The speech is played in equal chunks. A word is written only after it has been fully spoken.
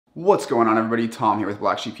What's going on, everybody? Tom here with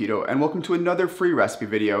Black Sheep Keto, and welcome to another free recipe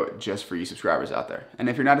video just for you subscribers out there. And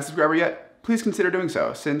if you're not a subscriber yet, please consider doing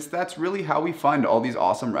so, since that's really how we fund all these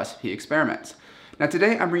awesome recipe experiments. Now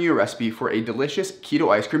today I'm bringing you a recipe for a delicious keto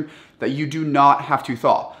ice cream that you do not have to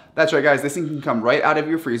thaw. That's right, guys, this thing can come right out of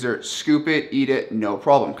your freezer, scoop it, eat it, no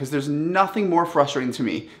problem. Because there's nothing more frustrating to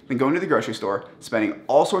me than going to the grocery store, spending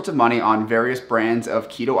all sorts of money on various brands of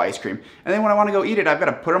keto ice cream, and then when I want to go eat it, I've got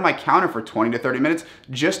to put it on my counter for 20 to 30 minutes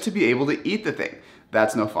just to be able to eat the thing.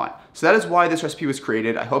 That's no fun. So that is why this recipe was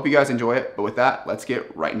created. I hope you guys enjoy it, but with that, let's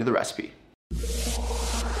get right into the recipe.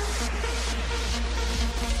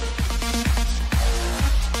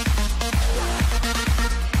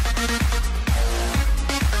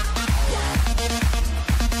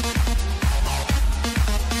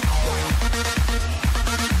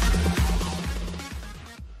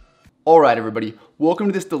 Alright everybody, welcome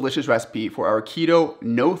to this delicious recipe for our keto,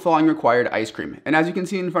 no thawing required ice cream. And as you can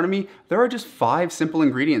see in front of me, there are just 5 simple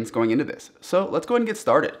ingredients going into this. So let's go ahead and get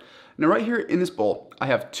started. Now right here in this bowl, I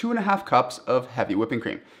have 2.5 cups of heavy whipping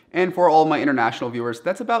cream. And for all my international viewers,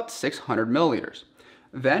 that's about 600 milliliters.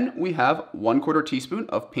 Then we have 1/4 teaspoon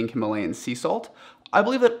of pink Himalayan sea salt. I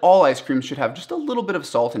believe that all ice creams should have just a little bit of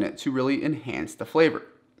salt in it to really enhance the flavor.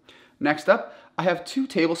 Next up, I have 2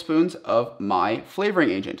 tablespoons of my flavoring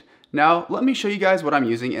agent. Now, let me show you guys what I'm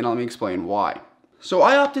using and let me explain why. So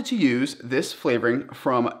I opted to use this flavoring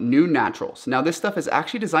from New Naturals. Now this stuff is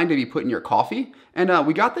actually designed to be put in your coffee, and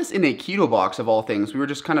we got this in a keto box of all things. We were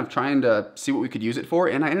just kind of trying to see what we could use it for,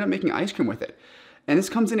 and I ended up making ice cream with it. And this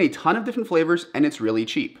comes in a ton of different flavors, and it's really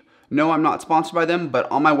cheap. No, I'm not sponsored by them, but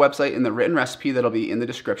on my website in the written recipe that'll be in the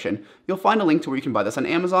description, you'll find a link to where you can buy this on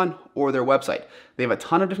Amazon or their website. They have a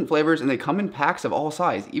ton of different flavors and they come in packs of all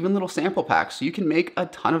sizes, even little sample packs, so you can make a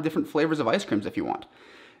ton of different flavors of ice creams if you want.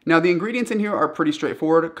 Now the ingredients in here are pretty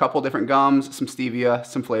straightforward, a couple different gums, some stevia,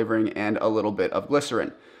 some flavoring, and a little bit of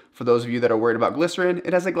glycerin. For those of you that are worried about glycerin,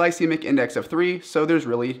 it has a glycemic index of 3, so there's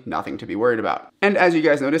really nothing to be worried about. And as you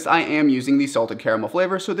guys noticed, I am using the salted caramel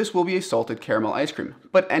flavor, so this will be a salted caramel ice cream.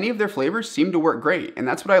 But any of their flavors seem to work great, and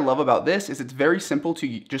that's what I love about this, is it's very simple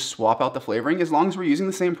to just swap out the flavoring as long as we're using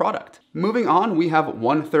the same product. Moving on, we have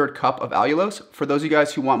 1/3 cup of allulose. For those of you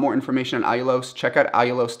guys who want more information on allulose, check out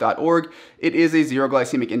allulose.org. It is a 0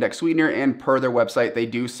 glycemic index sweetener, and per their website, they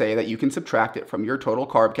do say that you can subtract it from your total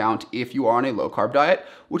carb count if you are on a low carb diet,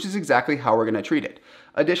 which is exactly how we're gonna treat it.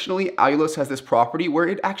 Additionally, allulose has this property where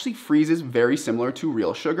it actually freezes very similar to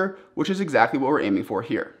real sugar, which is exactly what we're aiming for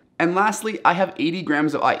here. And lastly, I have 80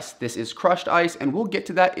 grams of ice. This is crushed ice, and we'll get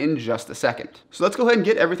to that in just a second. So let's go ahead and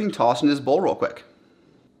get everything tossed in this bowl real quick.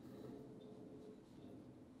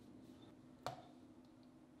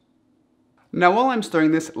 Now while I'm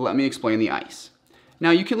stirring this, let me explain the ice. Now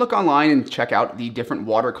you can look online and check out the different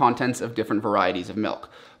water contents of different varieties of milk.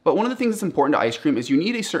 But one of the things that's important to ice cream is you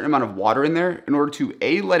need a certain amount of water in there in order to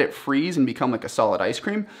A, let it freeze and become like a solid ice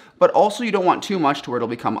cream, but also you don't want too much to where it'll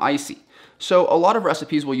become icy. So a lot of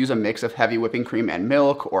recipes will use a mix of heavy whipping cream and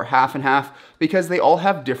milk, or half and half, because they all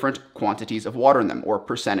have different quantities of water in them, or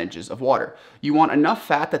percentages of water. You want enough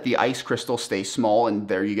fat that the ice crystals stay small and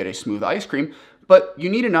there you get a smooth ice cream, but you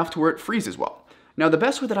need enough to where it freezes well. Now the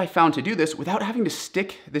best way that I found to do this without having to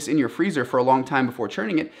stick this in your freezer for a long time before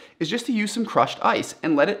churning it is just to use some crushed ice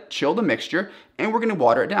and let it chill the mixture, and we're gonna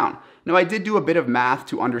water it down. Now I did do a bit of math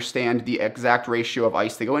to understand the exact ratio of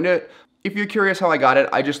ice to go into it. If you're curious how I got it,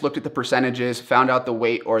 I just looked at the percentages, found out the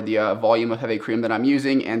weight or the volume of heavy cream that I'm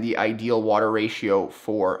using and the ideal water ratio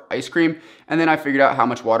for ice cream, and then I figured out how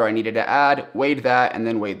much water I needed to add, weighed that, and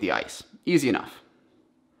then weighed the ice. Easy enough.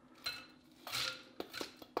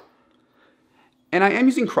 And I am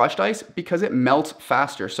using crushed ice because it melts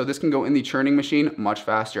faster, so this can go in the churning machine much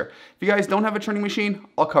faster. If you guys don't have a churning machine,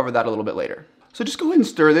 I'll cover that a little bit later. So just go ahead and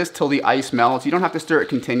stir this till the ice melts. You don't have to stir it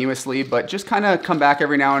continuously, but just kind of come back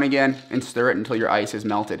every now and again and stir it until your ice is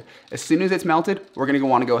melted. As soon as it's melted, we're gonna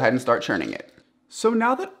want to go ahead and start churning it. So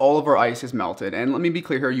now that all of our ice is melted, and let me be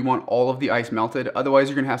clear here, you want all of the ice melted, otherwise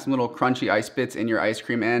you're gonna have some little crunchy ice bits in your ice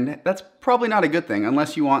cream, and that's probably not a good thing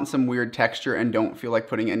unless you want some weird texture and don't feel like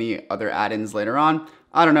putting any other add-ins later on.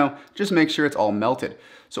 I don't know, just make sure it's all melted.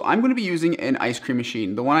 So I'm gonna be using an ice cream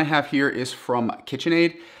machine. The one I have here is from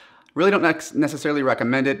KitchenAid. Really don't necessarily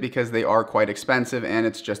recommend it because they are quite expensive and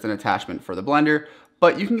it's just an attachment for the blender.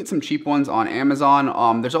 But you can get some cheap ones on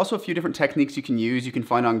Amazon. There's also a few different techniques you can use. You can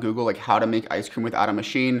find on Google like how to make ice cream without a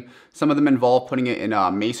machine. Some of them involve putting it in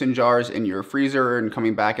mason jars in your freezer and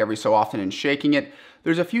coming back every so often and shaking it.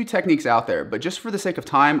 There's a few techniques out there, but just for the sake of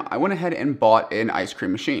time, I went ahead and bought an ice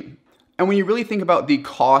cream machine. And when you really think about the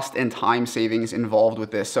cost and time savings involved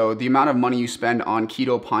with this, so the amount of money you spend on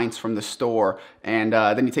keto pints from the store, and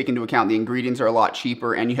then you take into account the ingredients are a lot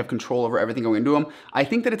cheaper and you have control over everything going into them, I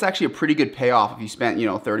think that it's actually a pretty good payoff if you spent,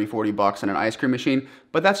 30, 40 bucks on an ice cream machine,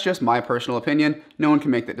 but that's just my personal opinion. No one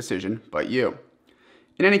can make that decision but you.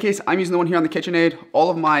 In any case, I'm using the one here on the KitchenAid.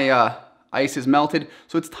 All of my ice is melted,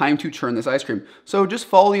 so it's time to churn this ice cream. So just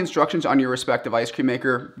follow the instructions on your respective ice cream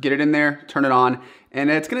maker, get it in there, turn it on, and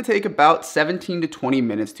it's gonna take about 17 to 20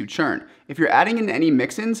 minutes to churn. If you're adding in any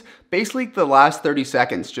mix-ins, basically the last 30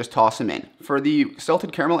 seconds, just toss them in. For the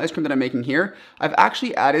salted caramel ice cream that I'm making here, I've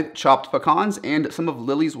actually added chopped pecans and some of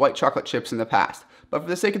Lily's white chocolate chips in the past. But for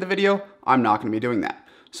the sake of the video, I'm not gonna be doing that.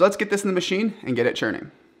 So let's get this in the machine and get it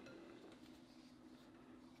churning.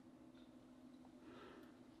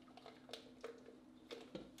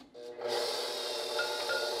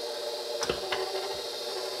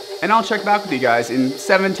 And I'll check back with you guys in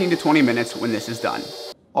 17 to 20 minutes when this is done.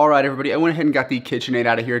 All right, everybody, I went ahead and got the KitchenAid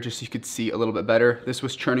out of here just so you could see a little bit better. This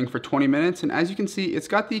was churning for 20 minutes, and as you can see, it's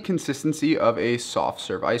got the consistency of a soft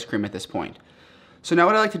serve ice cream at this point. So now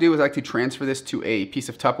what I like to do is I like to transfer this to a piece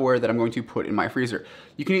of Tupperware that I'm going to put in my freezer.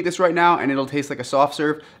 You can eat this right now and it'll taste like a soft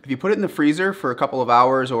serve. If you put it in the freezer for a couple of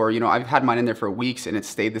hours, or I've had mine in there for weeks and it's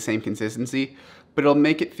stayed the same consistency, but it'll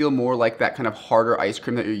make it feel more like that kind of harder ice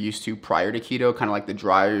cream that you're used to prior to keto, kind of like the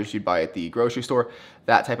dryers you'd buy at the grocery store,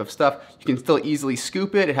 that type of stuff. You can still easily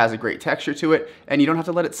scoop it, it has a great texture to it, and you don't have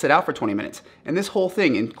to let it sit out for 20 minutes. And this whole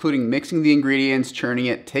thing, including mixing the ingredients, churning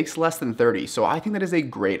it, takes less than 30, so I think that is a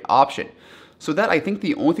great option. So that I think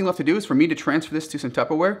the only thing left to do is for me to transfer this to some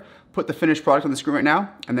Tupperware, put the finished product on the screen right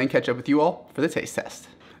now, and then catch up with you all for the taste test.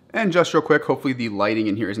 And just real quick, hopefully the lighting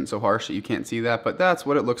in here isn't so harsh that you can't see that, but that's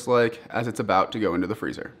what it looks like as it's about to go into the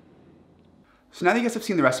freezer. So now that you guys have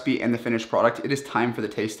seen the recipe and the finished product, it is time for the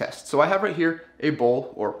taste test. So I have right here a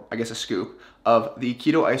bowl, or I guess a scoop, of the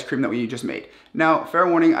keto ice cream that we just made. Now, fair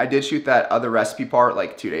warning, I did shoot that other recipe part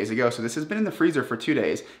like 2 days ago, so this has been in the freezer for 2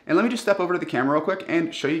 days. And let me just step over to the camera real quick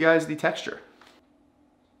and show you guys the texture.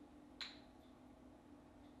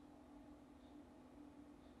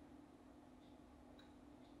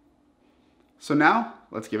 So now,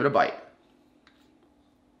 let's give it a bite.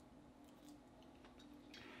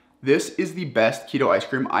 This is the best keto ice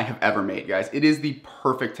cream I have ever made, guys. It is the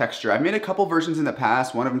perfect texture. I've made a couple versions in the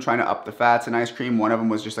past, one of them trying to up the fats in ice cream, one of them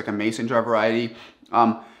was just like a mason jar variety.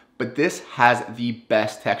 But this has the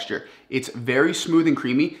best texture. It's very smooth and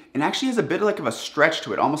creamy, and actually has a bit of a stretch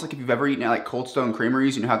to it, almost like if you've ever eaten at like Cold Stone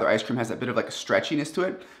Creameries, you know how their ice cream has that bit of like a stretchiness to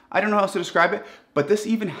it. I don't know how else to describe it, but this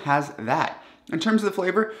even has that. In terms of the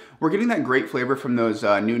flavor, we're getting that great flavor from those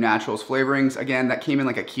new naturals flavorings. Again, that came in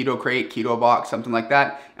like a keto crate, keto box, something like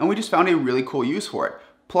that, and we just found a really cool use for it.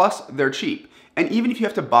 Plus, they're cheap. And even if you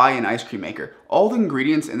have to buy an ice cream maker, all the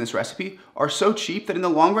ingredients in this recipe are so cheap that in the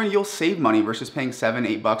long run, you'll save money versus paying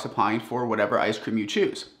 $7, $8 a pint for whatever ice cream you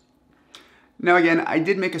choose. Now again, I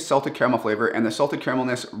did make a salted caramel flavor, and the salted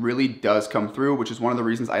caramelness really does come through, which is one of the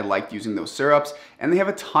reasons I liked using those syrups. And they have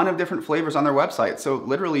a ton of different flavors on their website, so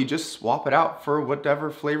literally just swap it out for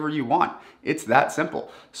whatever flavor you want. It's that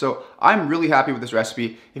simple. So I'm really happy with this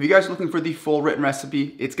recipe. If you guys are looking for the full written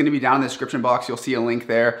recipe, it's gonna be down in the description box. You'll see a link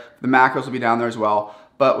there. The macros will be down there as well.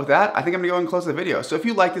 But with that, I think I'm gonna go and close the video. So if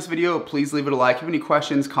you like this video, please leave it a like. If you have any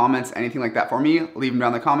questions, comments, anything like that for me, leave them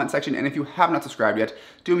down in the comment section. And if you have not subscribed yet,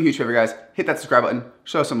 do me a huge favor, guys. Hit that subscribe button,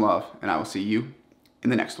 show some love, and I will see you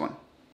in the next one.